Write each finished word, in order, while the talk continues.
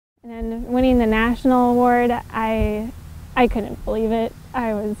And then winning the national award, I couldn't believe it.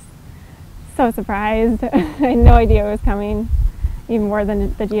 I was so surprised. I had no idea it was coming, even more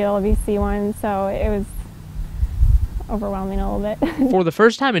than the GLVC one, so it was overwhelming a little bit. For the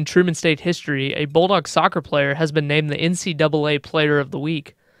first time in Truman State history, a Bulldog soccer player has been named the NCAA Player of the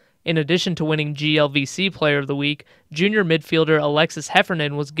Week. In addition to winning GLVC Player of the Week, junior midfielder Alexis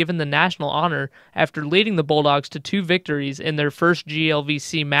Heffernan was given the national honor after leading the Bulldogs to 2 victories in their first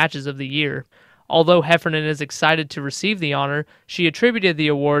GLVC matches of the year. Although Heffernan is excited to receive the honor, she attributed the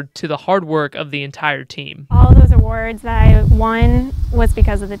award to the hard work of the entire team. All of those awards that I won was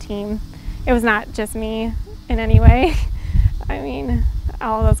because of the team. It was not just me in any way. I mean,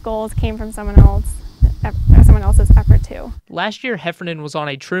 all of those goals came from someone else's effort too. Last year, Heffernan was on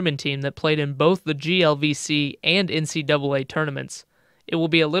a Truman team that played in both the GLVC and NCAA tournaments. It will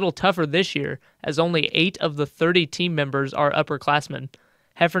be a little tougher this year, as only 8 of the 30 team members are upperclassmen.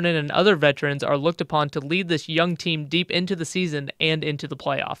 Heffernan and other veterans are looked upon to lead this young team deep into the season and into the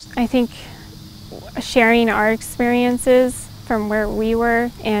playoffs. I think sharing our experiences from where we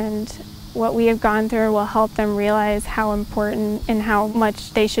were and what we have gone through will help them realize how important and how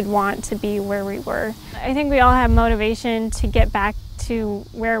much they should want to be where we were. I think we all have motivation to get back to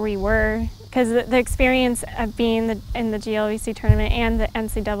where we were, because the experience of being in the GLVC tournament and the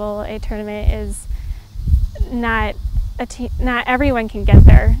NCAA tournament is not everyone can get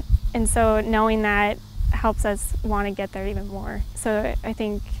there, and so knowing that helps us want to get there even more. So I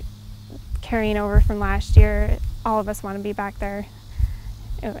think carrying over from last year, all of us want to be back there.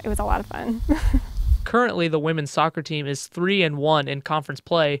 It was a lot of fun. Currently, the women's soccer team is 3-1 in conference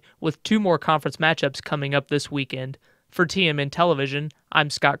play, with 2 more conference matchups coming up this weekend. For TMN Television,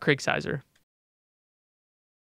 I'm Scott Kriegshauser.